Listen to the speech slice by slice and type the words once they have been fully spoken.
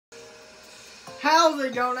How's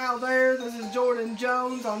it going out there? This is Jordan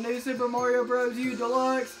Jones on New Super Mario Bros. U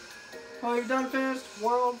Deluxe. Well, we've done finished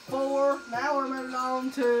World 4. Now we're moving on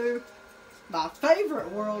to my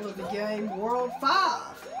favorite world of the game, World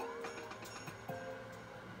 5.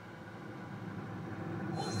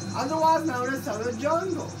 Otherwise known as Soda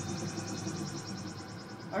Jungle.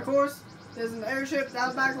 Of course, there's an airship. That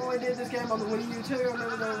was back when we did this game on the Wii U too. I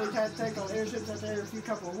remember that we had to take on airships out there a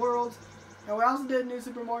couple of worlds. And we also did New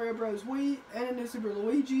Super Mario Bros. Wii and a New Super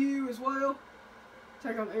Luigi U as well.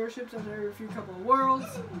 Take on airships out there a couple of worlds.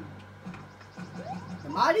 The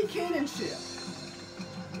Mighty Cannon Ship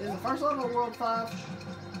is the first level of World 5.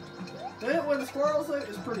 Doing it with a squirrel suit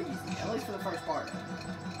is pretty easy, at least for the first part of it.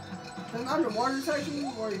 There's an underwater section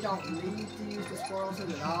where you don't need to use the squirrel suit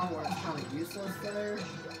at all, where it's kind of useless there.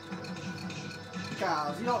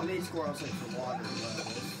 Because you don't need squirrel suit for water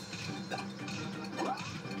levels.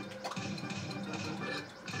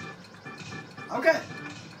 Okay.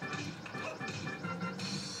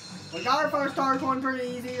 We got our first star coin pretty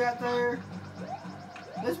easy right there.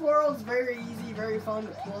 This world's very easy, very fun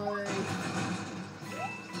to play.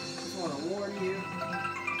 Just want to warn you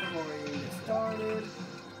before we get started.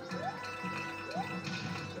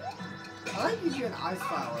 I think you get an ice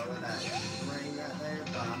flower with that ring right there,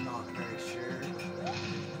 but I'm not very sure.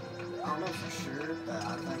 I don't know for sure, but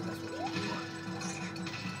I think that's what you get.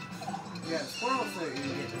 You got a squirrel suit, you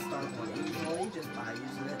get the star coin easily just by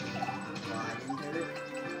using it. Glide into it.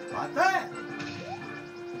 Like that!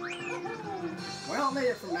 We don't need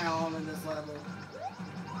it from now on in this level.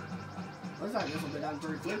 Looks like this will be done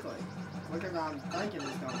pretty quickly. Quicker than I'm thinking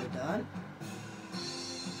it's going to be done.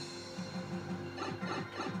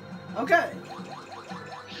 Okay.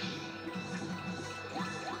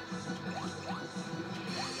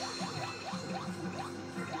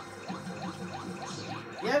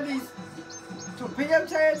 You have these torpedo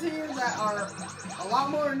tails here that are a lot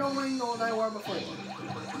more annoying than they were before.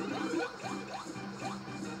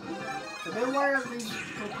 So be aware of these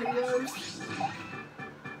torpedoes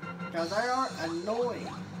because they are annoying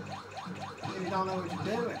if you don't know what you're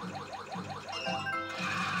doing.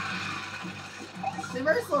 It's a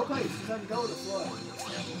very slow pace, you just have to go with the flow.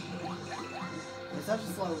 It's such a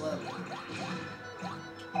slow level.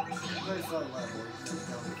 Very slow level, you just have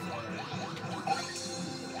to go with the flow.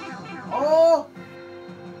 Oh!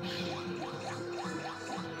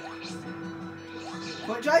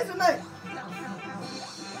 Quit chasing me!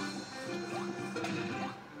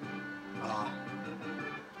 Oh.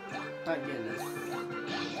 Thank goodness.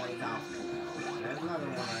 Like off now. There's another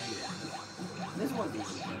one right here. This one's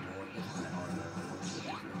easy.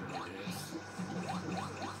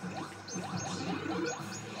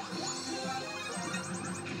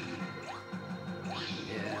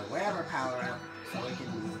 Yeah, we have our power up so we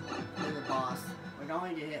can do the boss. We can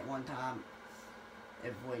only get hit one time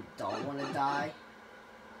if we don't want to die.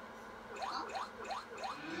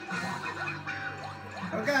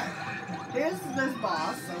 Okay, here's this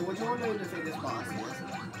boss. So what you want to do to defeat this boss is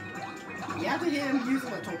you have to hit him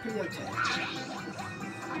using a torpedo tail.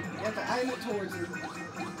 You have to aim it towards him.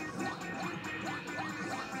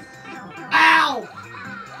 Ow!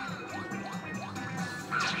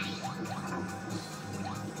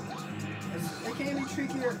 It can be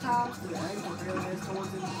trickier at times to aim torpedo tails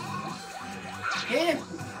towards him. Hit him!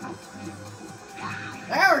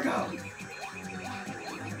 There we go!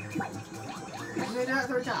 You did that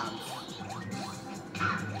 3 times.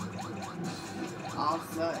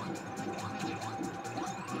 Offset.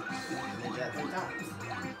 You did that 3 times.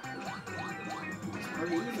 It's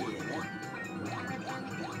pretty easy, isn't it?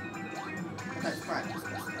 That's practice.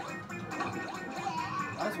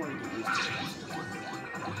 That's what you get used to.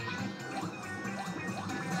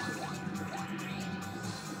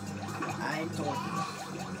 I ain't talking.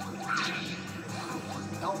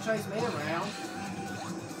 Don't chase me around.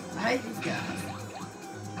 I hate these guys.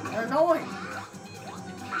 They're annoying.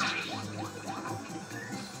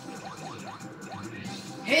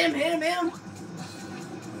 Hit him, hit him, hit him.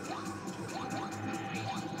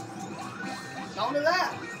 Don't do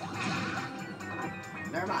that.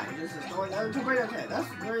 Never mind, you're just destroying the other torpedo tail. That's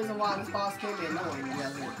the reason why this boss can be annoying. You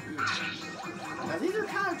guys are. Now these are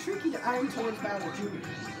kind of tricky to aim towards Battle Junior.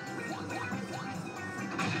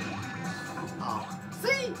 Oh,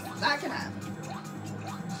 see? That can happen.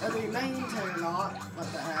 Whether you maintain or not, let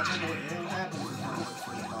that happen, it'll happen sometimes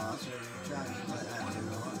for the boss, or you try to let that happen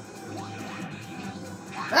or not.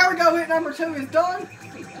 There we go, hit number 2 is done!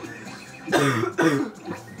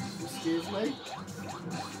 Excuse me.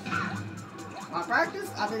 My practice,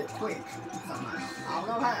 I did it quick, somehow. I don't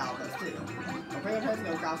know how, but still. Torpedo tails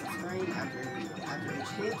go across the screen after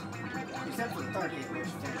each hit, except for the 3rd hit, which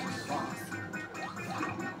finishes the boss.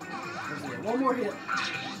 One more hit.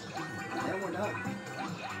 Then we're done.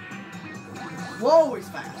 Whoa, he's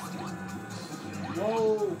fast.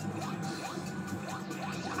 Whoa.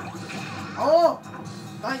 Oh!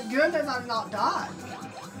 Thank goodness I'm not died.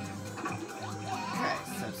 Okay,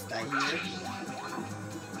 so stay here.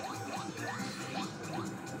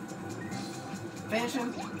 Finish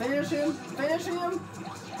him, finish him, finish him!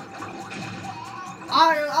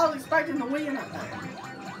 I was expecting to win that thing.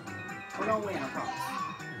 We're gonna win, I promise.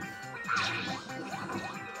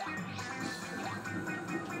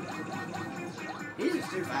 He's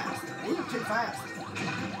just too fast. He's just too fast.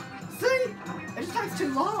 See? It just takes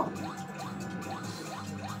too long.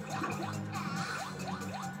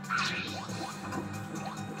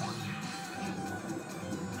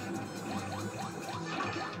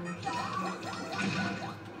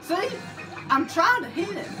 See? I'm trying to hit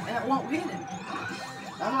him, and it won't hit him.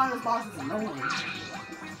 That's why this boss is annoying.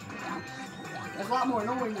 It's a lot more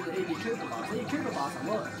annoying than the E.D. Cooper boss. The E.D. Cooper boss I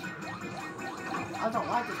love. I don't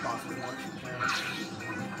like this boss as much because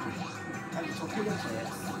I just torpedo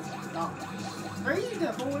sets. Not they're easy to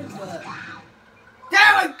avoid, but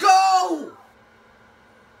there we go!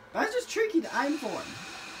 That's just tricky to aim for him.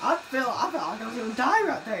 I felt like I was gonna die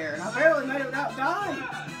right there, and I barely made it without dying.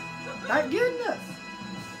 Thank goodness.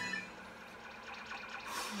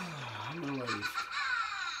 I'm gonna leave.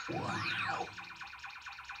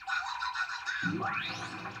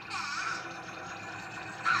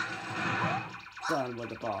 Done with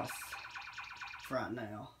the boss. For right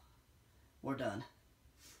now. We're done.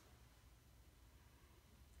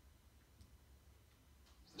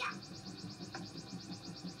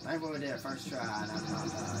 Thankfully we did it first try and I'm not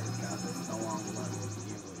dying because this is a long one to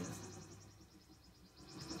begin with.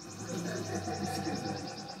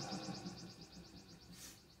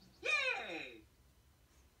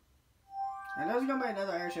 And there's going to be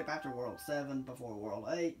another airship after World 7 before World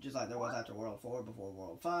 8, just like there was after World 4 before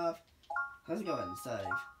World 5. Let's go ahead and save.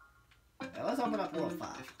 Now let's open up World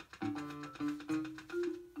 5.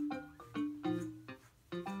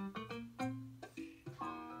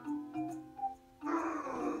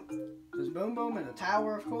 There's Boom Boom in the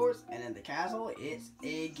tower, of course, and in the castle, it's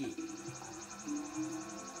Iggy.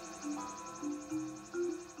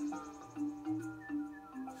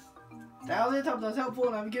 That was it. Hope that was helpful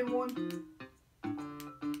and have a good one.